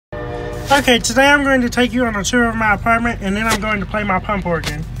Okay, today I'm going to take you on a tour of my apartment, and then I'm going to play my pump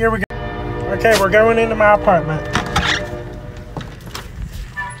organ. Here we go. Okay, we're going into my apartment.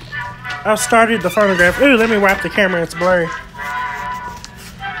 I've started the phonograph. Ooh, let me wipe the camera, it's blurry.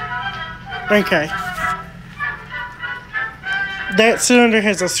 Okay. That cylinder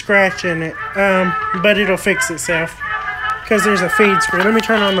has a scratch in it, but it'll fix itself because there's a feed screw. Let me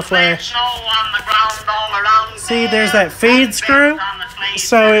turn on the flash. See, there's that feed screw,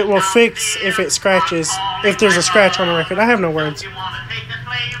 so it will fix if it scratches, if there's a scratch on the record. I have no words.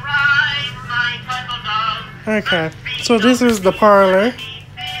 Okay, so this is the parlor.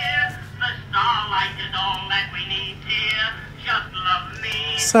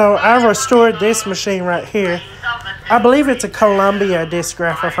 So I restored this machine right here. I believe it's a Columbia disc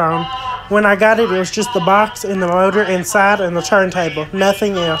graphophone. When I got it, it was just the box and the motor inside and the turntable,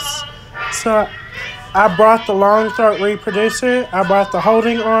 nothing else. So I brought the long throat reproducer, I brought the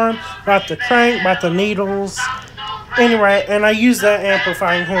holding arm, brought the crank, brought the needles. Anyway, and I used that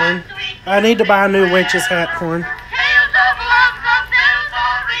amplifying horn. I need to buy a new witch's hat horn.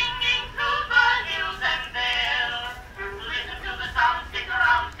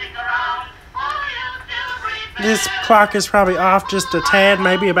 This clock is probably off just a tad,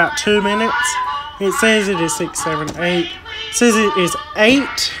 maybe about 2 minutes. It says it is 6, 7, 8. It says it is 8,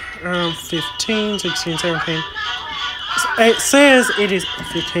 15, 16, 17. It says it is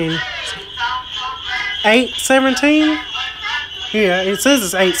 15. 8, 17? Yeah, it says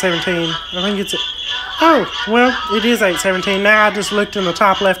it's 8, 17. I think it's... Oh, well, it is 8, 17. Now I just looked in the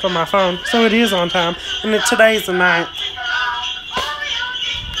top left on my phone, so it is on time. And today's the 9th.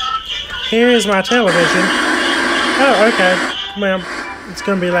 Here is my television. Oh, okay. Well, it's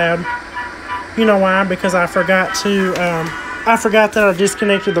going to be loud. You know why? Because I forgot that I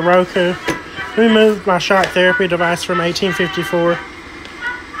disconnected the Roku. Removed my shock therapy device from 1854.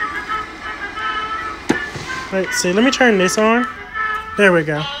 Let's see. Let me turn this on. There we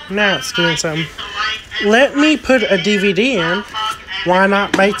go. Now it's doing something. Let me put a DVD in. Why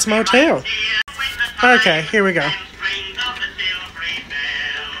not Bates Motel? Okay, here we go.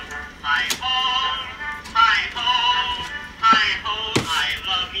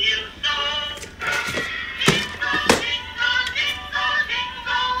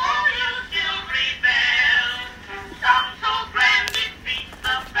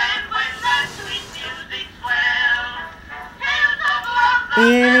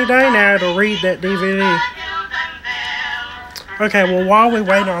 Any day now to read that DVD. Okay, well, while we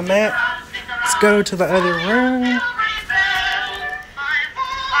wait on that, let's go to the other room. You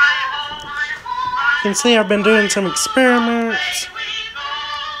can see I've been doing some experiments.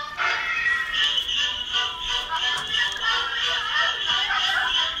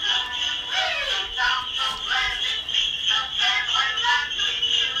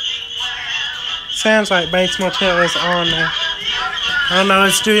 Sounds like Bates Motel is on there. I don't know,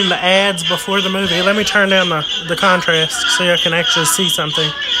 it's doing the ads before the movie. Let me turn down the contrast so I can actually see something.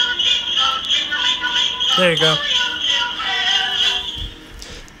 There you go.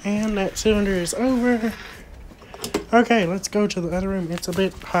 And that cylinder is over. Okay, let's go to the other room. It's a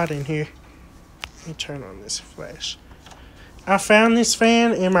bit hot in here. Let me turn on this flash. I found this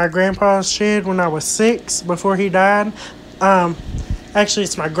fan in my grandpa's shed when I was 6 before he died. Actually,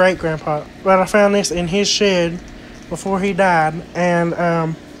 it's my great-grandpa. But I found this in his shed before he died, and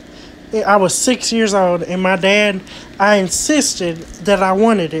I was 6 years old, and my dad, I insisted that I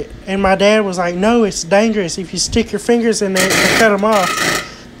wanted it, and my dad was like, no, it's dangerous if you stick your fingers in there and cut them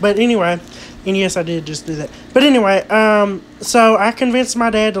off. But anyway, and yes, I did just do that. But anyway, so I convinced my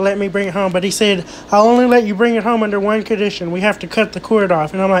dad to let me bring it home, but he said, I'll only let you bring it home under one condition. We have to cut the cord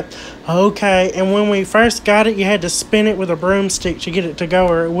off. And I'm like, okay. And when we first got it, you had to spin it with a broomstick to get it to go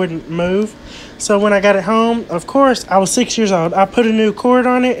or it wouldn't move. So when I got it home, of course, I was 6 years old. I put a new cord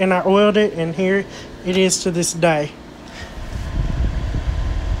on it and I oiled it, and here it is to this day.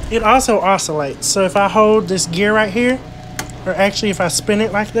 It also oscillates. So if I hold this gear right here, or actually if I spin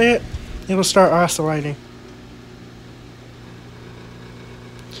it like that, it'll start oscillating.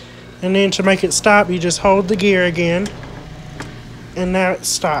 And then to make it stop, you just hold the gear again. And now it's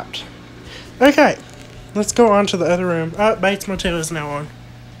stopped. Okay, let's go on to the other room. Oh, Bates Motel is now on.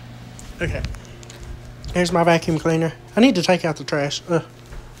 Okay. Here's my vacuum cleaner. I need to take out the trash. Ugh.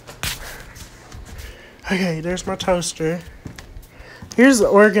 Okay, there's my toaster. Here's the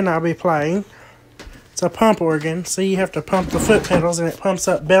organ I'll be playing. It's a pump organ. So you have to pump the foot pedals, and it pumps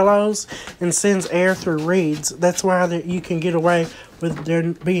up bellows and sends air through reeds. That's why you can get away with there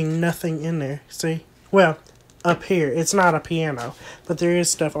being nothing in there. See? Well, up here. It's not a piano, but there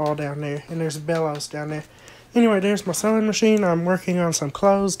is stuff all down there, and there's bellows down there. Anyway, there's my sewing machine. I'm working on some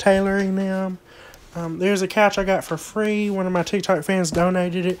clothes, tailoring them. There's a couch I got for free. One of my TikTok fans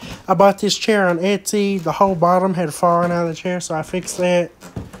donated it. I bought this chair on Etsy. The whole bottom had fallen out of the chair, so I fixed that.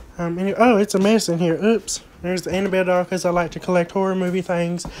 Anyway, oh, it's a mess in here. Oops. There's the Annabelle doll because I like to collect horror movie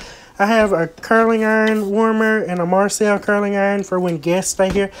things. I have a curling iron warmer and a Marcel curling iron for when guests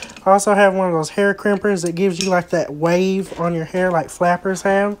stay here. I also have one of those hair crimpers that gives you like that wave on your hair like flappers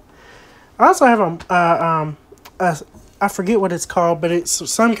have. I also have I forget what it's called, but it's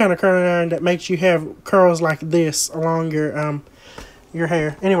some kind of curling iron that makes you have curls like this along your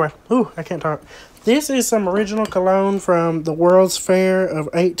hair. Anyway, ooh, I can't talk. This is some original cologne from the World's Fair of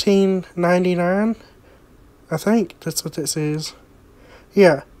 1899. I think that's what that says.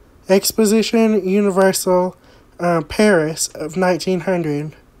 Yeah. Exposition Universal Paris of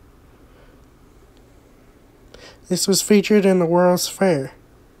 1900. This was featured in the World's Fair.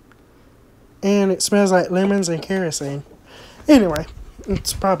 And it smells like lemons and kerosene. Anyway,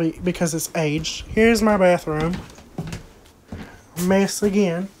 it's probably because it's aged. Here's my bathroom. Mess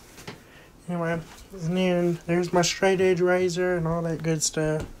again. Anyway, and then there's my straight edge razor and all that good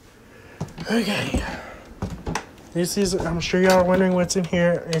stuff. Okay. This is, I'm sure y'all are wondering what's in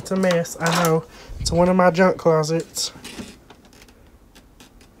here. It's a mess, I know. It's one of my junk closets.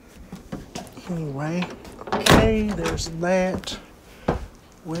 Anyway, okay, there's that.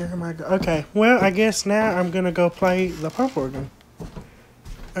 Where am I going? Okay, well, I guess now I'm going to go play the pop organ.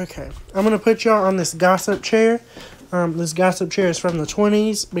 Okay, I'm going to put y'all on this gossip chair. This gossip chair is from the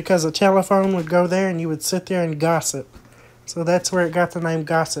 20s because a telephone would go there and you would sit there and gossip. So that's where it got the name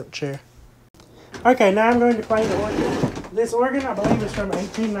gossip chair. Okay, now I'm going to play the organ. This organ, I believe, is from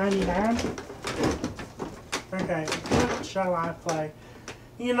 1899. Okay, what shall I play?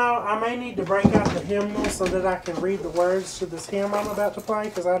 You know, I may need to break out the hymnal so that I can read the words to this hymn I'm about to play,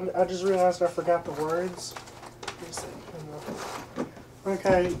 because I just realized I forgot the words.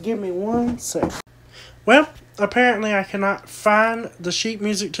 Okay, give me 1 sec. Well, apparently I cannot find the sheet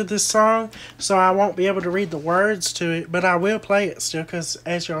music to this song, so I won't be able to read the words to it, but I will play it still, because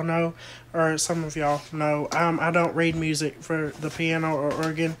as y'all know, or some of y'all know, I don't read music for the piano or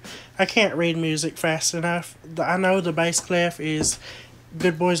organ. I can't read music fast enough. I know the bass clef is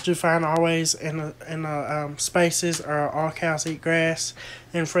Good Boys Do Fine Always, and the spaces are All Cows Eat Grass,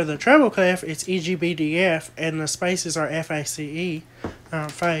 and for the treble clef, it's EGBDF, and the spaces are FACE,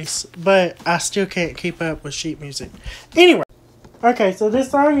 face, but I still can't keep up with sheet music. Anyway, okay, so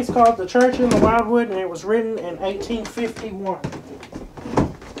this song is called The Church in the Wildwood, and it was written in 1851.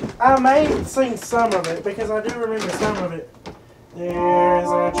 I may sing some of it, because I do remember some of it. There's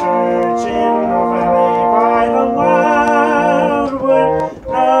a church in the valley by the wildwood,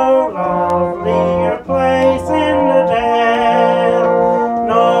 no lovelier place in the dale.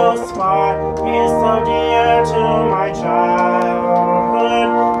 No spot is so dear to my childhood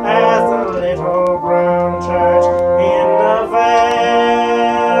as the little brown church in the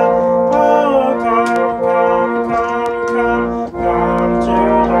vale. Oh, come to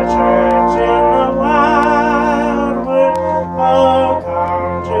the church in the wildwood. Oh, come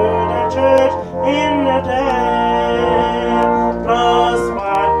to the church in the dale.